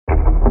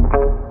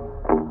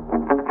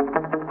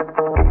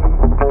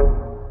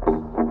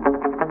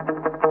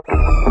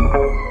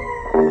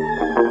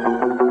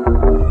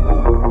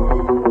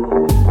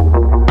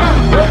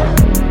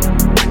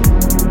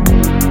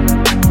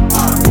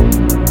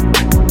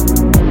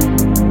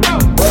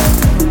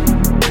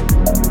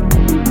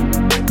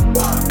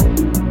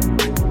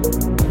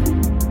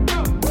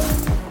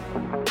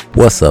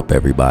What's up,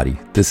 everybody?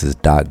 This is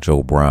Doc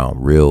Joe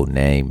Brown, real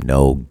name,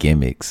 no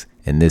gimmicks,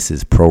 and this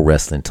is Pro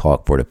Wrestling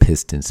Talk for the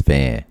Pistons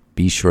fan.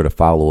 Be sure to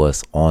follow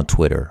us on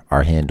Twitter.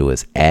 Our handle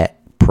is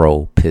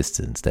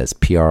 @ProPistons. That's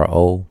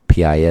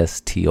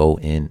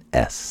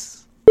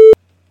PROPISTONS.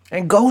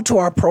 And go to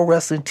our Pro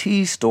Wrestling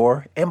Tees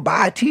store and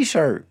buy a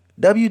t-shirt.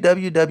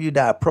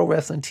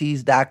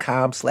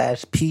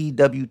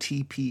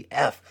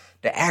 www.prowrestlingtees.com/PWTPF.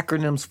 The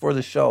acronyms for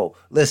the show.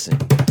 Listen,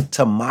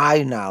 to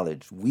my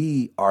knowledge,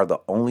 we are the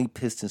only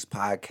Pistons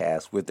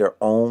podcast with their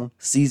own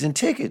season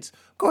tickets.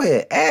 Go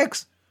ahead,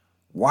 ask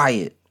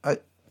Wyatt.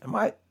 Am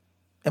I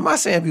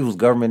saying people's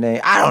government name?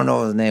 I don't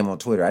know his name on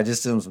Twitter. I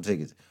just sent him some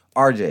tickets.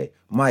 RJ,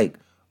 Mike,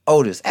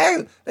 Otis.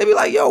 They be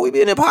like, yo, we be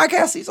in the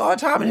podcast seats all the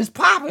time and it's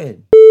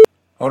popping.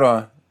 Hold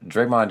on.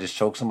 Draymond just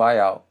choked somebody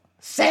out.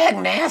 Sag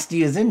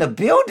Nasty is in the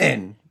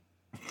building.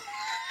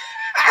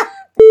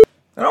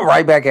 And I'm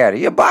right back at it.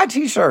 Yeah, buy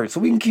t-shirts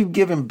so we can keep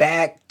giving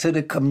back to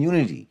the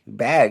community.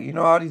 Back. You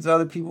know, all these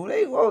other people,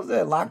 what was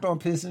that? Locked On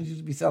Pistons used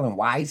to be selling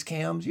Wise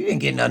Cams. You didn't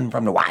get nothing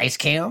from the Wise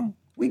Cam.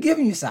 We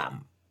giving you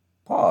something.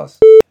 Pause.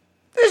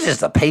 This is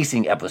just a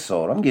pacing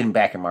episode. I'm getting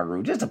back in my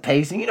groove. Just a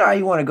pacing. You know how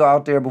you want to go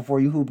out there before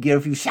you hoop, get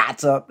a few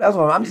shots up. That's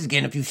what I'm just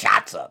getting a few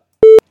shots up.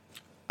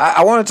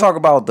 I want to talk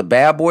about the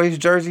Bad Boys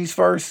jerseys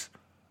first.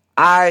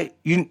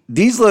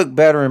 These look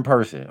better in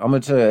person. I'm gonna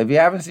tell you, if you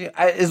haven't seen,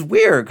 it's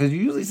weird because you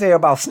usually say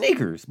about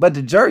sneakers, but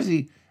the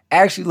jersey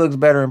actually looks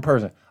better in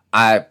person.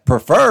 I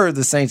prefer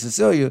the Saint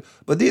Cecilia,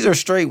 but these are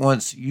straight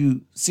once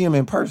you see them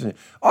in person.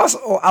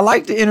 Also, I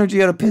like the energy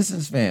of the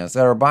Pistons fans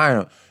that are buying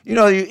them. You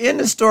know, you're in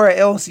the store at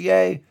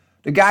LCA,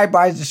 the guy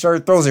buys the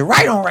shirt, throws it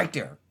right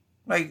there.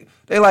 Like,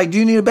 they like, do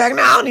you need a bag?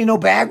 No, I don't need no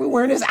bag. We're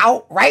wearing this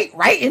out right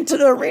into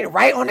the arena,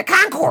 right on the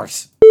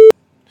concourse.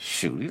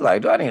 Shoot, he's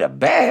like, do I need a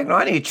bag? No,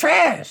 I need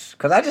trash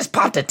because I just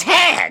popped a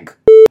tag.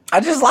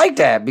 I just like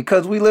that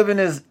because we live in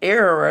this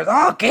era where it's,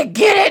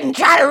 get it and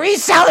try to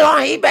resell it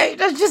on eBay.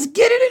 Let's just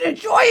get it and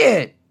enjoy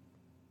it.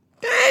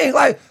 Dang,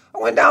 like, I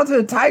went down to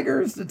the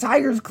Tigers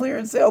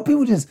clearance sale.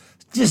 People just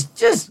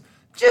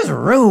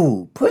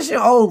rude. Pushing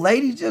old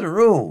ladies, just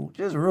rude.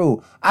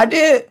 I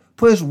did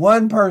push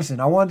one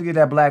person. I wanted to get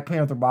that Black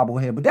Panther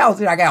bobblehead, but that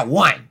was it. I got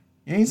one.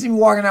 You ain't see me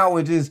walking out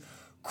with this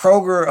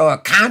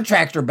Kroger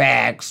contractor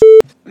bags.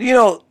 You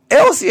know,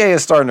 LCA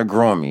is starting to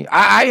grow on me.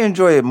 I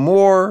enjoy it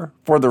more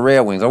for the Red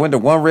Wings. I went to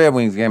one Red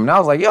Wings game and I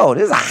was like, yo,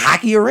 this is a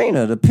hockey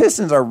arena. The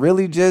Pistons are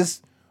really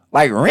just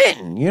like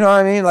renting. You know what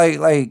I mean?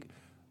 Like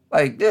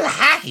this is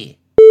hockey.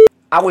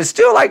 I would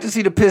still like to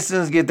see the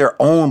Pistons get their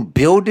own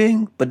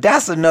building, but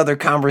that's another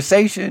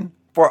conversation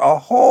for a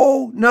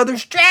whole nother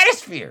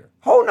stratosphere.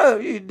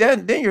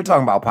 Then you're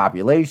talking about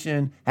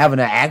population, having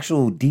an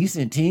actual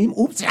decent team.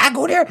 Oops, did I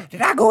go there?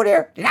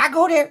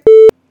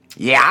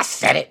 Yeah, I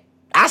said it,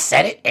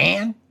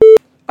 and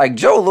like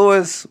Joe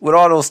Louis with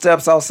all those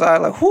steps outside,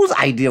 like whose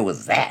idea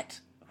was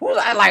that?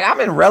 I'm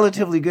in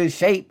relatively good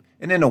shape,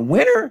 and in the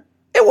winter,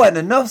 it wasn't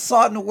enough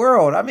salt in the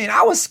world. I mean,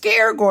 I was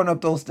scared going up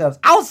those steps.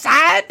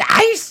 Outside, the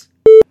ice.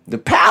 The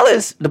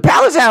Palace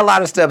had a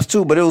lot of steps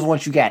too, but it was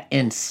once you got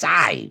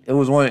inside. It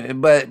was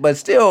but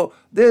still,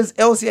 this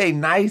LCA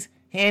nice,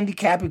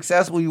 handicap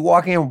accessible. You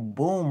walk in,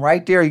 boom,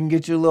 right there. You can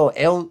get your little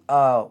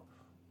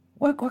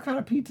what kind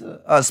of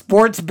pizza?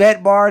 Sports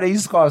bet bar. They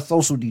used to call it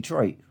Social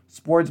Detroit.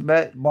 Sports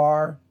bet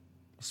bar,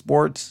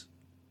 sports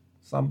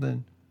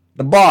something.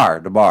 The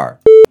bar.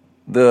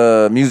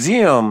 The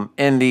museum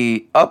in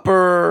the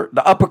upper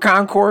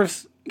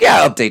concourse. You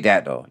gotta update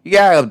that though.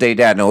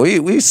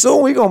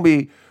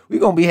 We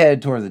gonna be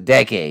headed towards a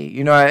decade.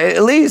 You know,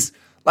 at least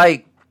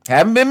like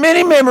haven't been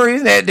many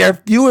memories. They're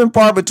few and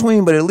far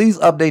between, but at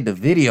least update the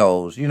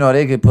videos. You know,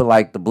 they could put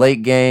like the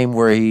Blake game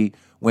where he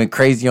went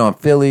crazy on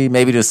Philly,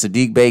 maybe the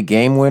Sadiq Bey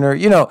game winner.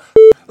 You know,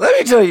 let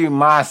me tell you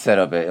my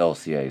setup at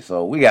LCA.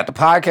 So we got the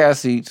podcast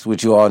seats,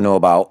 which you all know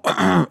about,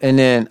 and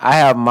then I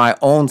have my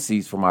own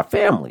seats for my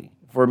family,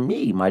 for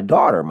me, my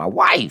daughter, my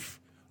wife.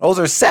 Those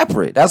are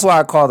separate. That's why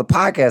I call the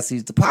podcast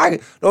seats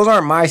those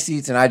aren't my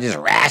seats, and I just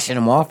ration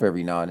them off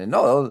every now and then.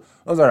 No,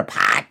 those are the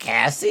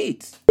podcast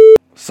seats.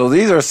 So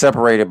these are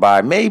separated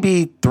by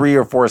maybe 3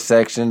 or 4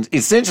 sections.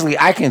 Essentially,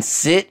 I can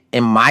sit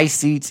in my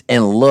seats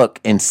and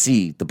look and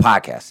see the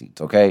podcast seats,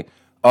 okay?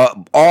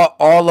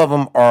 All of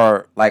them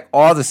are, like,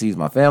 all the seats,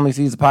 my family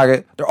seats, the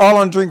podcast, they're all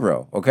on drink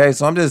row, okay?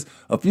 So I'm just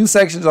a few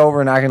sections over,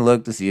 and I can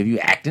look to see if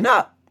you're acting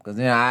up. Because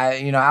then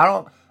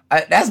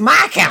that's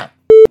my account.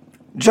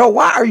 Joe,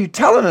 why are you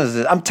telling us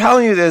this? I'm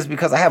telling you this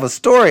because I have a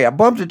story. I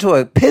bumped into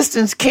a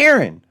Pistons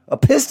Karen, a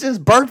Pistons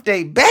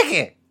birthday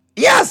Beckett.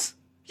 Yes,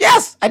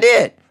 I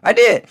did.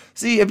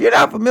 See, if you're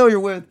not familiar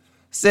with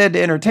said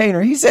the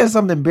entertainer, he said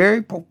something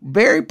very,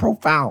 very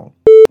profound.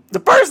 The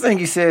first thing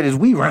he said is,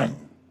 we run.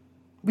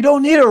 We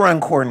don't need a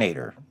run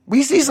coordinator.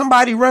 We see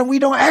somebody run, we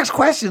don't ask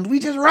questions, we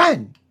just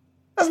run.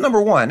 That's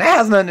number one. That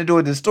has nothing to do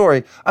with this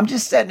story. I'm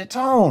just setting the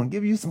tone,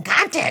 giving you some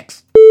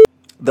context.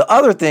 The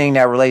other thing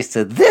that relates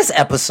to this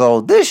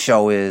episode, this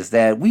show, is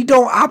that we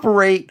don't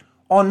operate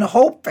on the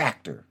hope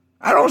factor.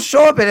 I don't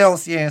show up at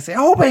LCA and say, I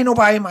hope ain't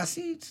nobody in my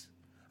seats.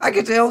 I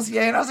get to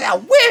LCA and I say,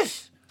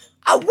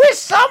 I I wish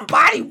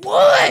somebody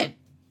would.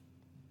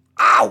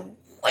 I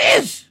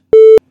wish.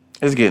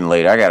 It's getting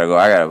late. I gotta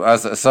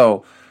go.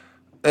 So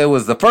it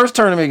was the first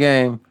tournament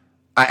game.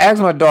 I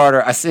asked my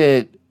daughter, I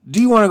said, do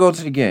you want to go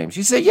to the game?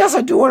 She said, yes, I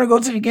do want to go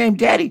to the game.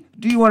 Daddy,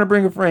 do you want to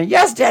bring a friend?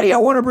 Yes, Daddy, I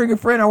want to bring a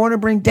friend. I want to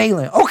bring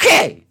Dalen.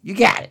 Okay, you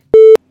got it.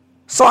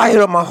 So I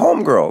hit up my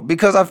homegirl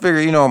because I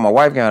figured, my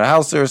wife got a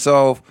house to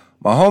herself.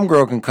 My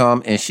homegirl can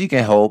come and she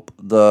can help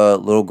the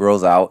little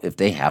girls out if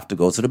they have to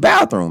go to the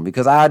bathroom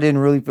because I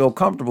didn't really feel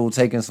comfortable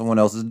taking someone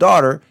else's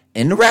daughter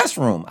in the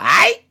restroom. All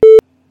right?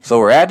 So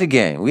we're at the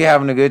game. We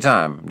having a good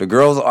time. The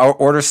girls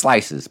order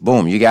slices.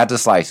 Boom, you got the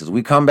slices.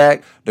 We come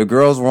back. The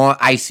girls want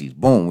ices.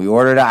 Boom, we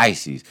order the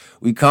ices.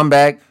 We come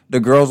back. The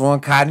girls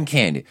want cotton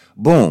candy.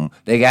 Boom,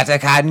 they got that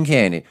cotton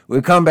candy.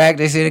 We come back.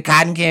 They say the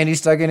cotton candy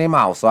stuck in their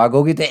mouth. So I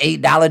go get the $8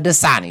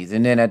 Dasanis.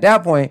 And then at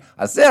that point,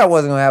 I said I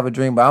wasn't going to have a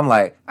drink, but I'm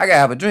like, I got to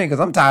have a drink because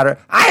I'm tired.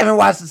 I haven't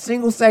watched a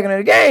single second of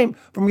the game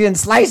from getting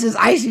slices,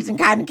 ices, and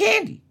cotton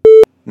candy.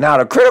 Now,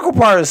 the critical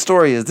part of the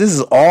story is this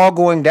is all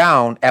going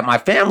down at my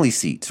family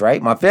seats,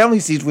 right? My family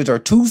seats, which are a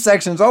few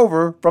sections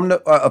over from the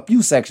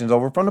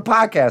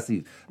podcast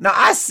seats. Now,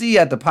 I see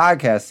at the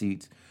podcast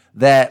seats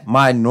that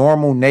my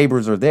normal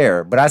neighbors are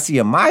there, but I see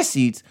in my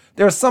seats,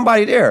 there's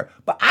somebody there.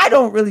 But I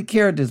don't really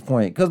care at this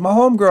point because my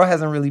homegirl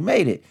hasn't really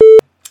made it.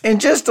 And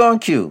just on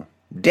cue,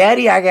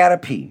 Daddy, I gotta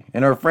pee.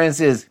 And her friend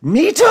says,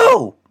 me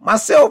too. My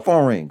cell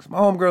phone rings. My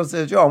homegirl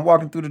says, yo, I'm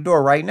walking through the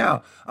door right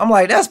now. I'm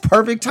like, that's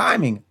perfect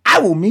timing. I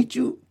will meet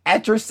you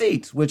at your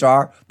seats, which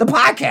are the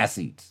podcast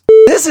seats.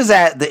 This is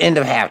at the end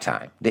of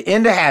halftime. The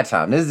end of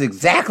halftime. This is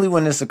exactly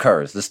when this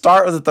occurs. The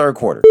start of the third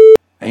quarter.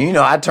 And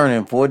I turn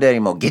in full daddy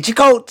mode. Get your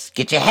coats,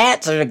 get your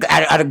hats, are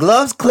the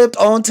gloves clipped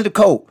onto the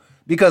coat?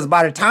 Because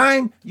by the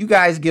time you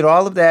guys get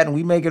all of that and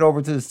we make it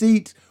over to the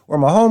seats where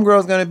my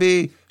homegirl's going to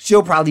be,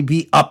 she'll probably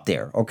be up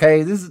there,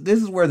 okay? This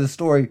is where the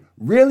story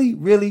really,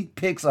 really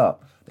picks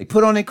up. They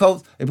put on their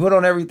coats, they put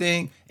on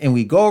everything, and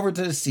we go over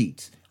to the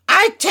seats.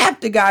 I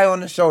tap the guy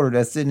on the shoulder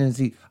that's sitting in the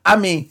seat. I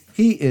mean,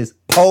 he is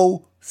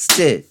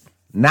posted.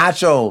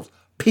 Nachos,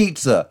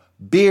 pizza,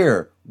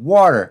 beer,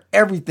 water,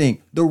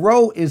 everything. The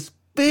row is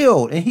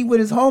filled, and he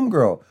with his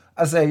homegirl.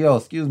 I say, yo,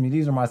 excuse me,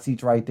 these are my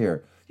seats right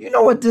there. You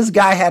know what this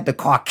guy had the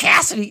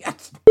caucasity?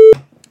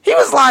 He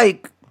was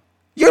like,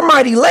 you're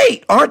mighty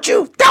late, aren't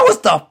you? That was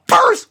the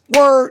first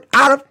word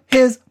out of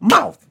his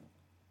mouth.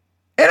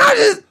 And I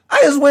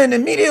just went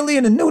immediately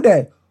in the new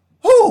day.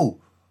 Who?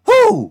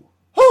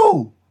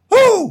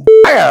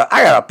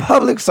 I got a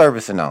public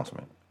service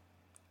announcement.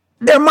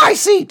 They're my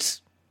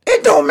seats.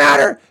 It don't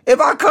matter if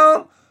I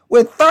come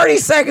with 30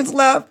 seconds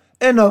left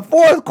in the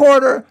fourth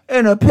quarter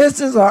and the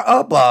Pistons are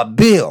up a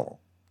bill.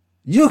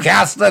 You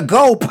got to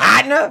go,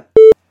 partner.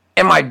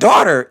 And my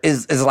daughter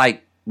is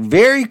like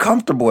very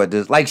comfortable at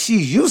this. Like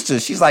she's used to.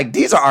 She's like,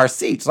 these are our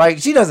seats. Like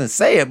she doesn't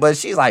say it, but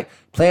she's like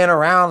playing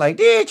around like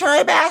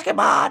Detroit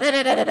basketball.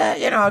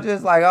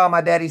 Just like, oh,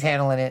 my daddy's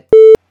handling it.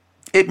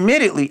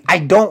 Admittedly, I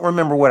don't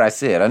remember what I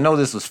said. I know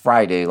this was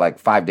Friday, like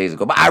 5 days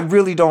ago, but I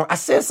really don't. I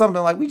said something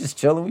like, we just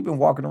chilling. We've been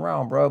walking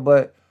around, bro.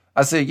 But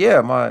I said,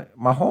 yeah, my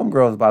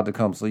homegirl is about to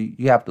come, so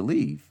you have to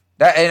leave.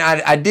 And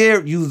I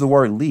did use the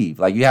word leave,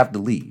 like you have to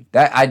leave.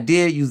 I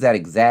did use that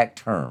exact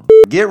term.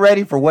 Get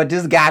ready for what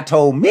this guy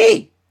told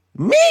me.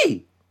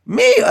 Me,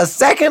 a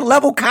second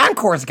level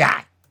concourse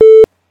guy.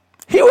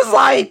 He was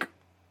like,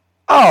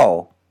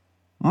 oh,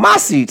 my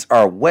seats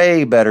are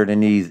way better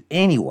than these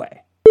anyway.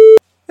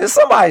 Did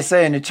somebody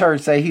say in the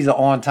church say he's an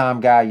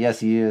on-time guy?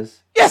 Yes, he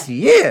is. Yes,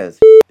 he is.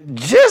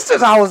 Just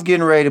as I was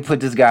getting ready to put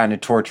this guy in the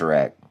torture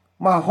rack,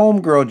 my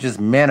homegirl just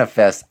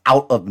manifests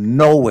out of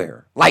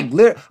nowhere. Like,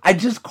 literally, I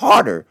just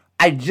caught her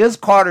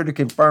to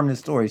confirm this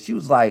story. She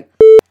was like,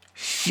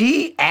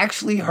 she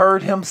actually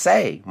heard him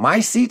say,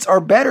 my seats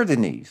are better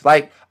than these.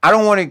 Like, I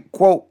don't want to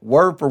quote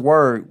word for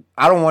word.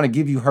 I don't want to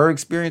give you her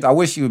experience. I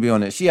wish she would be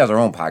on it. She has her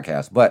own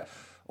podcast. But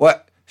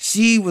what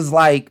she was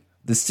like,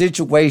 the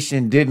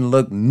situation didn't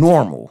look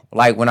normal,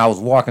 like when I was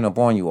walking up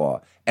on you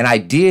all. And I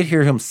did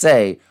hear him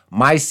say,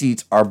 my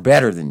seats are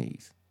better than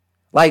these.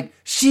 Like,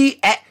 he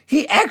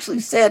actually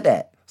said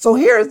that. So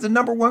here's the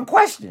number one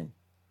question.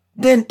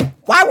 Then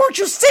why weren't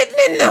you sitting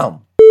in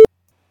them?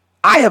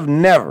 I have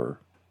never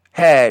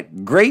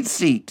had great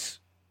seats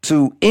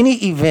to any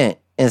event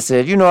and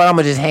said, you know what, I'm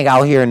going to just hang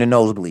out here in the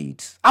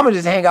nosebleeds. I'm going to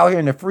just hang out here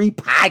in the free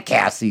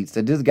podcast seats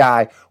that this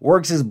guy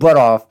works his butt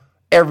off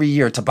every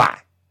year to buy.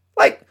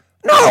 Like,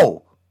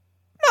 no.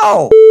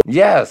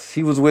 Yes,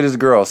 he was with his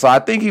girl. So I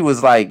think he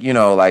was like,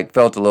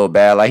 felt a little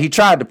bad. Like he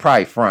tried to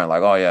probably front,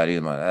 like, oh yeah, these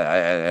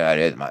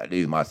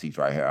are my seats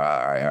right here.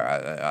 All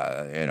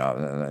right,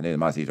 these are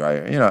my seats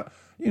right here.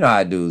 You know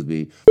how dudes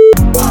be.